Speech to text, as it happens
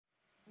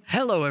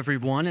Hello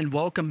everyone, and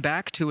welcome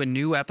back to a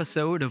new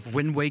episode of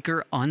Wind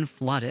Waker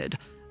Unflooded.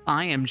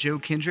 I am Joe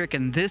Kendrick,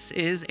 and this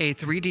is a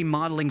 3D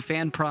modeling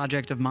fan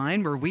project of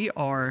mine where we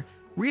are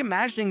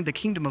reimagining the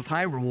Kingdom of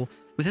Hyrule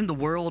within the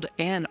world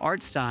and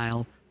art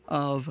style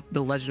of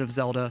The Legend of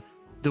Zelda,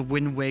 The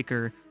Wind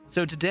Waker.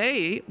 So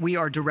today we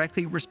are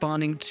directly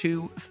responding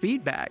to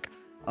feedback.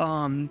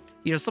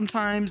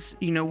 Sometimes,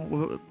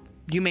 you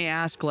may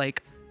ask,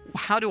 like,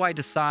 how do I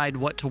decide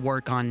what to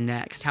work on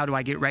next? How do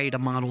I get ready to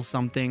model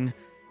something?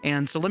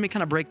 And so let me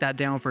kind of break that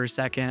down for a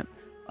second.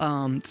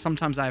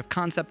 Sometimes I have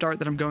concept art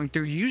that I'm going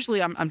through.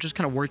 Usually I'm just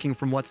kind of working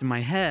from what's in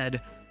my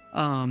head.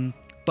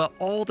 But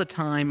all the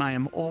time I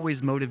am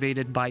always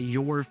motivated by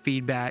your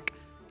feedback.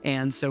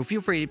 And so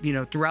feel free,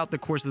 throughout the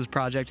course of this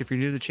project, if you're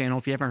new to the channel,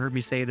 if you haven't heard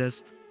me say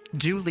this,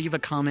 do leave a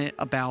comment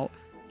about,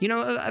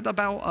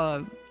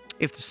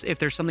 if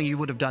there's something you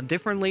would have done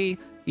differently,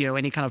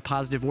 any kind of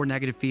positive or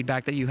negative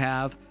feedback that you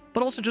have.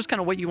 But also just kind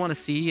of what you want to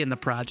see in the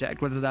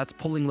project, whether that's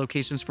pulling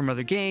locations from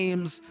other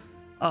games,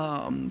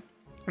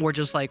 or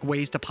just like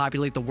ways to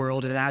populate the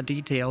world and add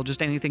detail,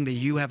 just anything that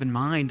you have in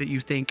mind that you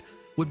think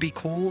would be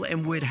cool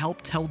and would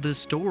help tell this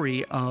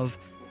story of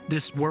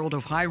this world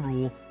of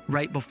Hyrule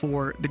right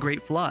before the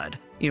Great Flood.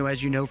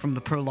 As you know from the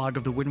prologue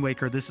of the Wind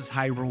Waker, this is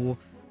Hyrule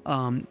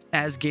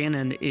as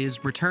Ganon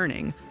is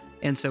returning.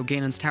 And so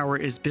Ganon's tower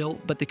is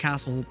built, but the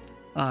castle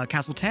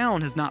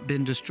town has not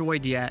been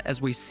destroyed yet, as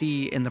we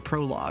see in the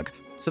prologue.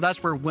 So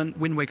that's where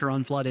Wind Waker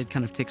Unflooded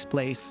kind of takes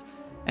place,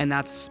 and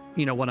that's,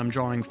 what I'm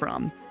drawing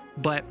from.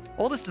 But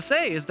all this to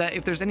say is that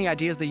if there's any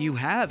ideas that you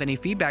have, any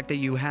feedback that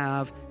you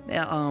have,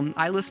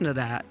 I listen to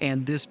that,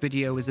 and this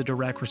video is a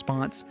direct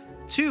response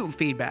to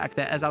feedback.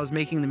 That as I was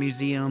making the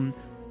museum,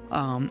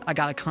 I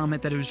got a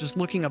comment that it was just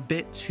looking a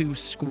bit too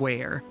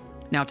square.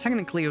 Now,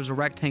 technically, it was a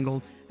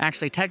rectangle.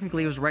 Actually,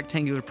 technically, it was a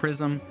rectangular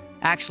prism.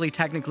 Actually,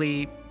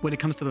 technically, when it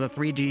comes to the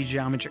 3D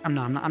geometry, I'm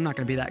not going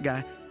to be that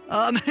guy.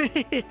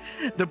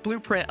 The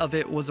blueprint of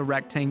it was a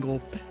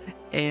rectangle,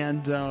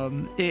 and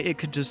it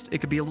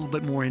could be a little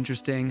bit more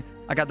interesting.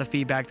 I got the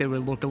feedback that it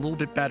would look a little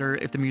bit better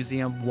if the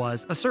museum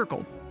was a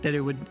circle, that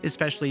it would,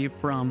 especially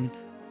from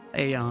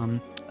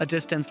a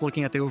distance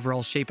looking at the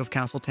overall shape of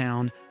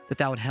Castletown,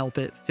 that would help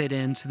it fit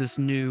into this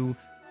new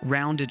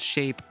rounded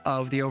shape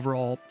of the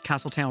overall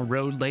Castletown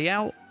road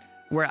layout,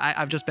 where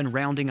I've just been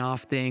rounding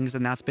off things,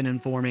 and that's been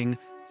informing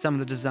some of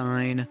the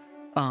design.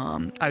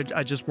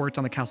 I just worked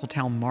on the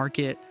Castletown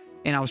market,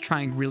 and I was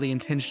trying really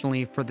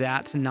intentionally for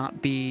that to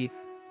not be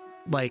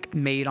like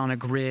made on a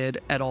grid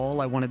at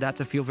all. I wanted that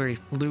to feel very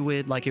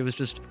fluid, like it was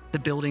just the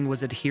building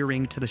was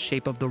adhering to the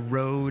shape of the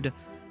road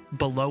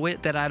below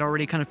it that I'd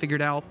already kind of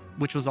figured out,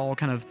 which was all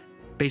kind of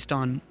based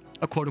on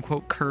a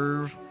quote-unquote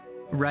curve,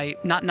 right?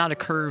 Not a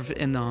curve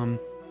in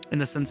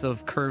the sense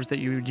of curves that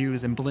you would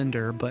use in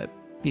Blender, but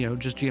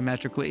just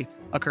geometrically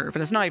a curve.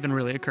 And it's not even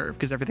really a curve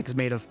because everything is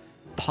made of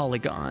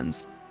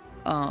polygons.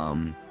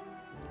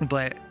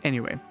 But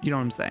anyway, you know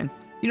what I'm saying?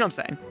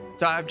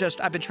 So I've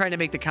been trying to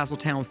make the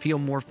Castletown feel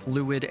more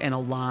fluid and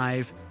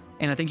alive.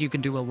 And I think you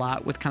can do a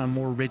lot with kind of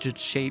more rigid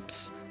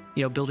shapes,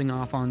 building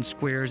off on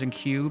squares and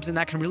cubes. And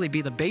that can really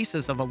be the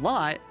basis of a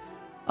lot.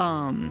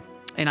 And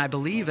I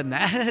believe in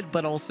that,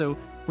 but also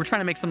we're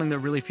trying to make something that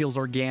really feels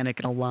organic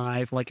and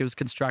alive, like it was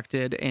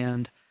constructed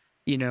and,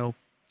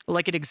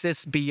 like it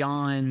exists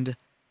beyond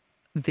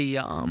the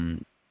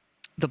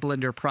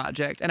Blender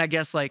project. And I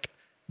guess like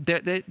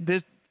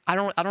there's, I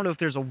don't know if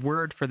there's a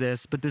word for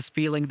this, but this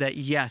feeling that,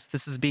 yes,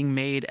 this is being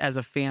made as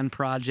a fan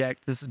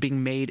project. This is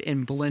being made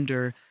in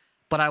Blender,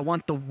 but I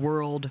want the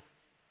world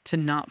to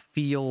not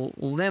feel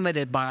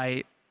limited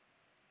by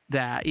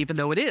that, even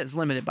though it is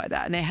limited by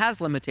that. And it has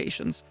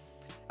limitations.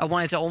 I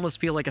want it to almost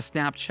feel like a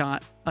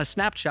snapshot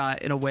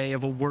in a way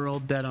of a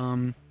world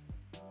that,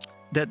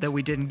 that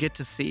we didn't get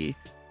to see.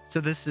 So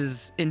this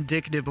is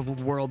indicative of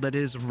a world that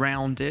is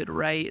rounded,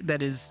 right?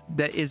 That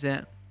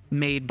isn't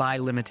made by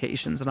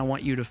limitations, and I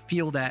want you to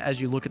feel that as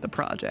you look at the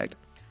project.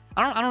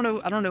 I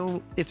don't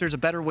know if there's a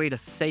better way to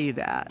say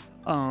that,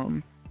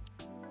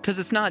 because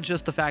it's not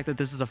just the fact that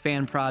this is a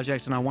fan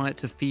project and I want it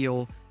to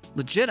feel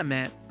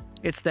legitimate.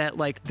 It's that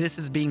like this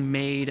is being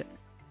made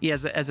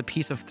as a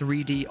piece of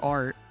 3D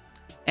art,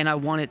 and I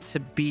want it to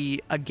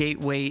be a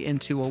gateway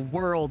into a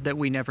world that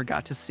we never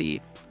got to see.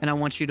 And I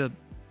want you to,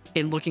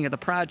 in looking at the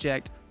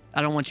project,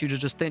 I don't want you to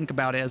just think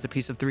about it as a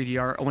piece of 3D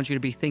art. I want you to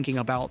be thinking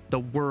about the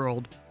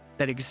world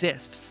that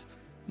exists,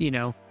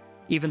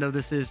 even though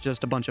this is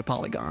just a bunch of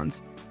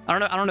polygons. I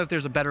don't know if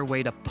there's a better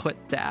way to put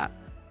that,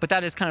 but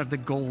that is kind of the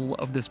goal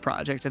of this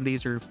project, and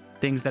these are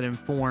things that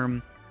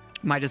inform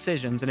my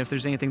decisions. And if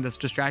there's anything that's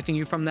distracting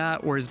you from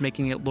that, or is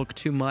making it look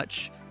too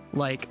much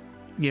like,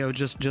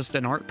 just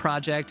an art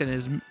project, and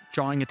is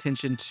drawing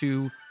attention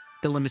to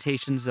the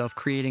limitations of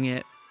creating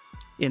it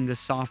in the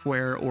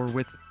software, or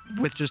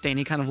with just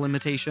any kind of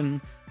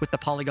limitation with the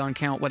polygon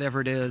count,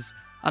 whatever it is,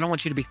 I don't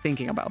want you to be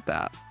thinking about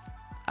that.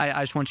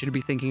 I just want you to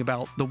be thinking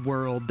about the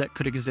world that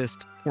could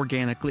exist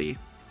organically,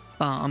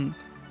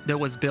 that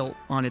was built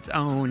on its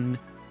own,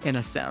 in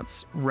a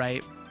sense,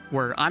 right?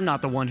 Where I'm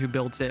not the one who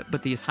built it,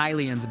 but these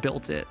Hylians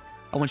built it,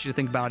 I want you to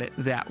think about it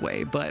that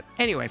way. But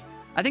anyway,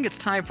 I think it's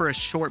time for a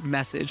short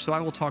message, so I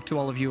will talk to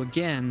all of you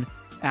again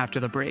after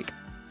the break.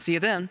 See you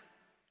then.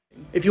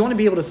 If you want to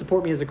be able to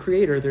support me as a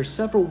creator, there's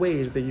several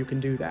ways that you can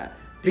do that.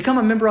 Become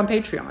a member on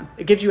Patreon.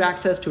 It gives you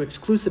access to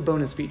exclusive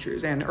bonus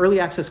features and early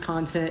access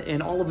content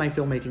in all of my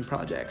filmmaking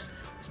projects.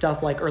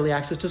 Stuff like early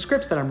access to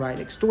scripts that I'm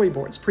writing,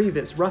 storyboards,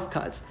 previs, rough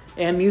cuts,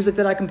 and music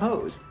that I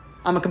compose.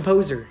 I'm a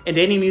composer, and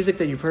any music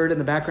that you've heard in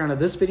the background of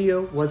this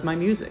video was my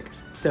music.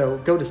 So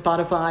go to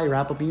Spotify or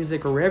Apple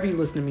Music or wherever you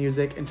listen to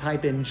music and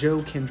type in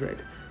Joe Kendrick.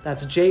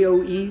 That's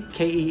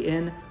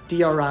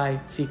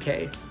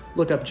Joekendrick.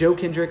 Look up Joe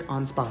Kendrick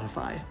on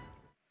Spotify.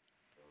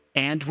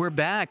 And we're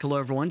back. Hello,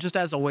 everyone. Just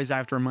as always, I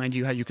have to remind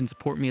you how you can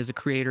support me as a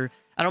creator.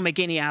 I don't make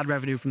any ad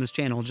revenue from this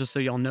channel, just so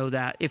y'all know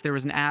that. If there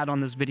was an ad on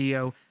this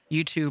video,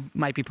 YouTube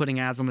might be putting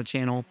ads on the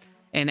channel.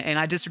 And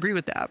I disagree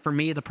with that. For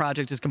me, the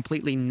project is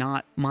completely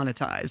not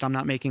monetized. I'm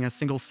not making a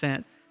single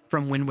cent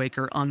from Wind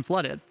Waker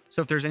Unflooded.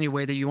 So if there's any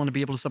way that you want to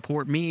be able to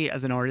support me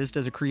as an artist,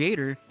 as a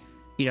creator,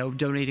 you know,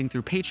 donating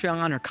through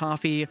Patreon or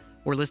Ko-fi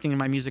or listening to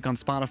my music on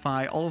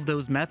Spotify, all of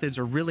those methods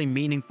are really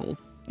meaningful.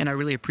 And I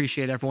really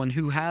appreciate everyone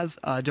who has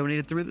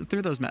donated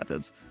through those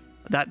methods.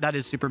 That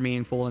is super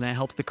meaningful, and it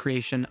helps the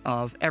creation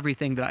of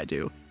everything that I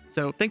do.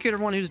 So thank you to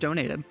everyone who's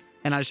donated.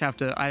 And I have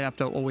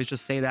to always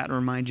just say that and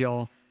remind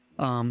y'all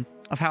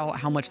of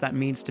how much that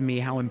means to me,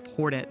 how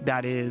important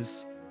that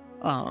is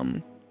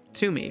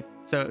to me.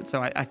 So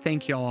I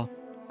thank y'all.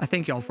 I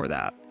thank y'all for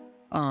that.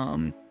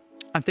 I'm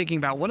thinking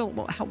about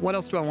what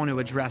else do I want to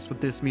address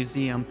with this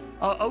museum?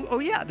 Oh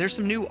yeah, there's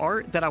some new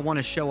art that I want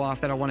to show off,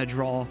 that I want to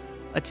draw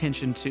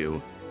attention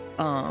to.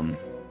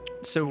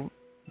 So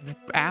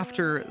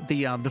after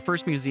the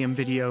first museum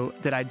video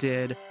that I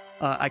did,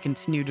 I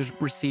continued to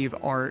receive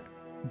art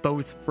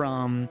both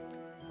from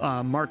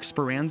Mark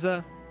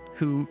Speranza,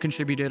 who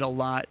contributed a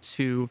lot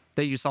to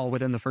that you saw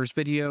within the first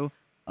video.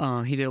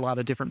 He did a lot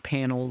of different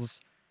panels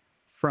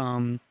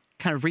from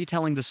kind of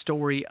retelling the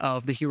story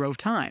of the Hero of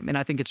Time, and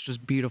I think it's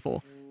just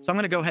beautiful. So I'm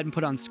going to go ahead and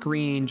put on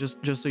screen just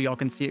so y'all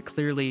can see it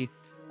clearly,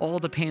 all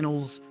the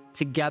panels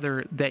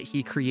together that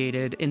he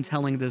created in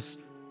telling this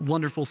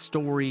wonderful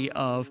story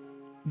of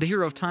the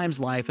Hero of Time's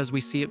life as we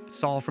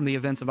saw from the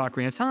events of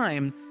Ocarina of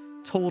Time,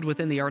 told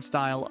within the art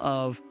style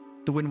of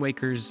the Wind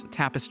Waker's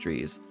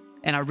tapestries.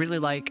 And I really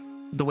like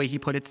the way he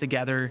put it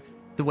together,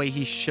 the way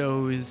he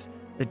shows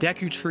the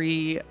Deku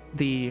Tree,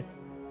 the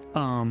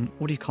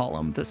what do you call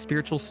them, the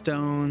spiritual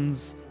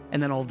stones,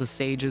 and then all the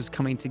sages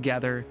coming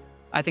together.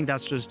 I think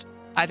that's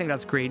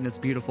great, and it's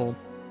beautiful,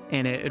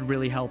 and it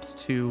really helps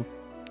to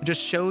just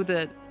show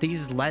that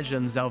these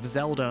legends of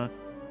Zelda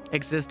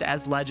exist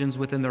as legends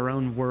within their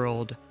own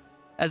world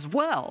as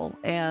well.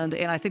 And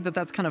I think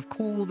that's kind of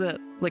cool that,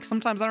 like,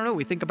 sometimes, I don't know,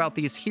 we think about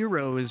these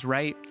heroes,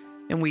 right?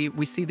 And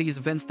we see these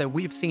events that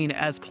we've seen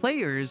as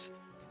players,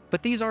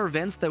 but these are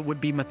events that would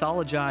be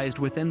mythologized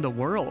within the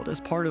world as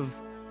part of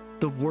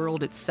the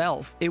world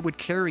itself. It would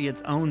carry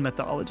its own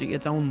mythology,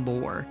 its own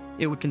lore.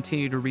 It would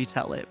continue to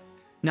retell it,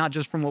 not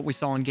just from what we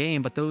saw in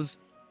game, but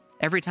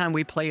every time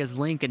we play as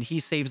Link and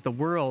he saves the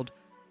world,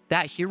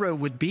 that hero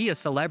would be a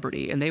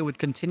celebrity, and they would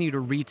continue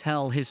to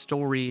retell his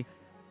story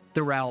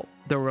throughout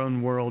their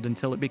own world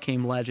until it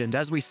became legend,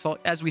 as we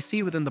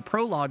see within the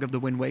prologue of the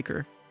Wind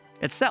Waker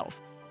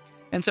itself.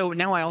 And so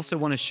now I also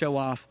want to show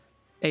off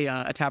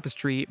a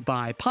tapestry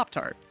by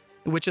Poptart,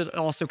 which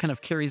also kind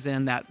of carries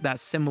in that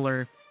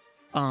similar,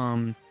 what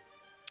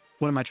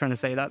am I trying to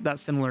say? That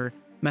similar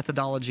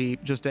methodology,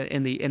 just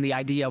in the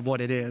idea of what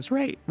it is,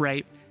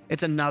 right?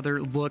 It's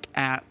another look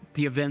at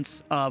the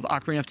events of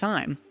Ocarina of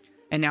Time.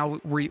 And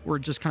now we're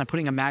just kind of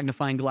putting a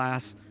magnifying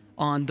glass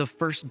on the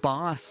first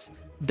boss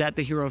that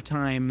the Hero of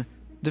Time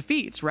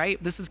defeats,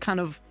 right? This is kind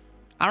of,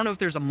 I don't know if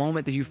there's a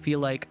moment that you feel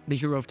like the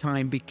Hero of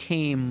Time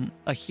became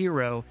a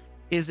hero.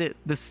 Is it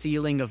the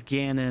sealing of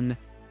Ganon?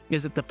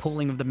 Is it the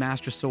pulling of the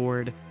Master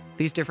Sword?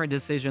 These different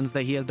decisions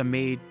that he had to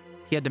make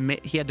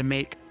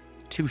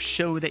to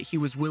show that he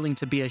was willing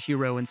to be a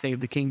hero and save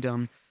the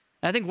kingdom.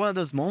 And I think one of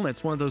those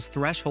moments, one of those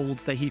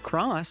thresholds that he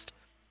crossed,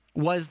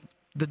 was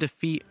the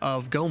defeat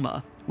of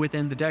Goma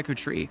within the Deku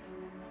Tree.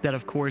 That,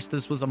 of course,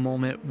 this was a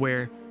moment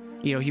where,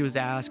 you know, he was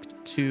asked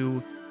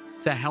to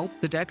help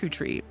the Deku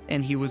Tree,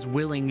 and he was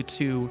willing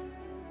to,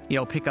 you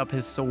know, pick up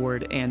his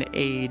sword and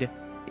aid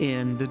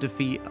in the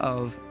defeat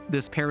of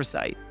this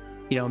parasite.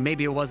 You know,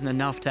 maybe it wasn't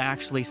enough to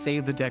actually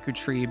save the Deku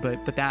Tree,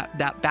 but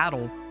that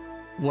battle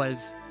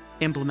was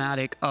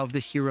emblematic of the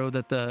hero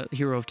that the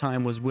Hero of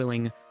Time was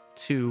willing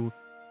to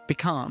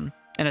become.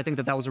 And I think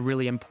that was a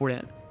really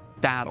important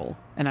battle,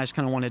 and I just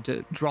kind of wanted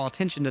to draw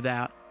attention to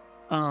that.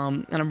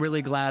 And I'm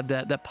really glad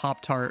that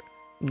Poptart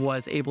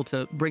was able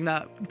to bring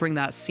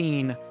that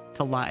scene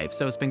to life.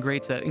 So it's been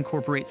great to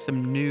incorporate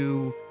some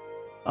new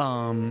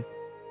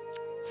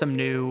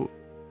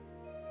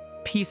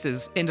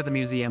pieces into the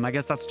museum. I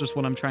guess that's just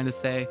what I'm trying to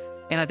say.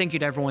 And I thank you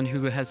to everyone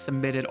who has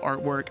submitted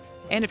artwork.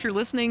 And if you're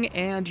listening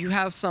and you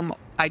have some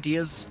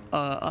ideas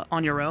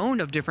on your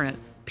own of different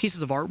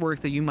pieces of artwork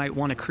that you might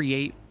want to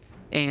create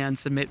and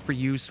submit for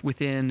use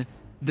within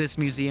this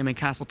museum in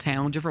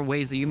Castletown, different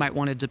ways that you might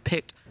want to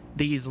depict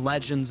these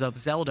Legends of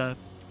Zelda,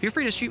 feel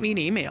free to shoot me an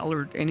email,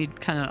 or any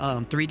kind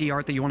of 3D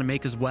art that you want to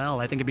make as well.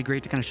 I think it'd be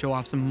great to kind of show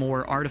off some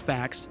more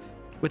artifacts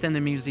within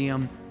the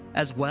museum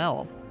as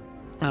well.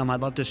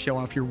 I'd love to show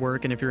off your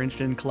work, and if you're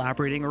interested in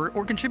collaborating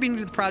or contributing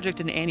to the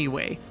project in any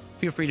way,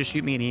 feel free to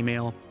shoot me an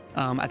email.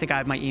 I think I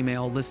have my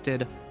email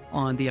listed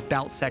on the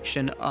About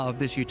section of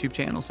this YouTube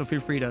channel, so feel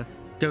free to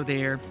go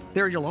there.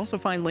 There you'll also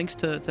find links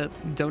to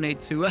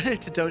donate to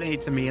to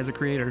donate to me as a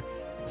creator.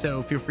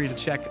 So feel free to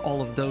check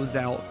all of those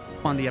out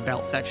on the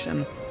About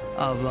section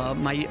of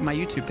my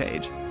YouTube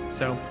page.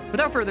 So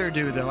without further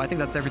ado, though, I think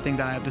that's everything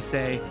that I have to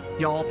say.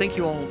 Y'all, thank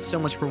you all so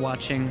much for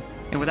watching,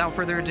 and without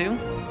further ado,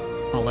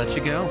 I'll let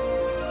you go.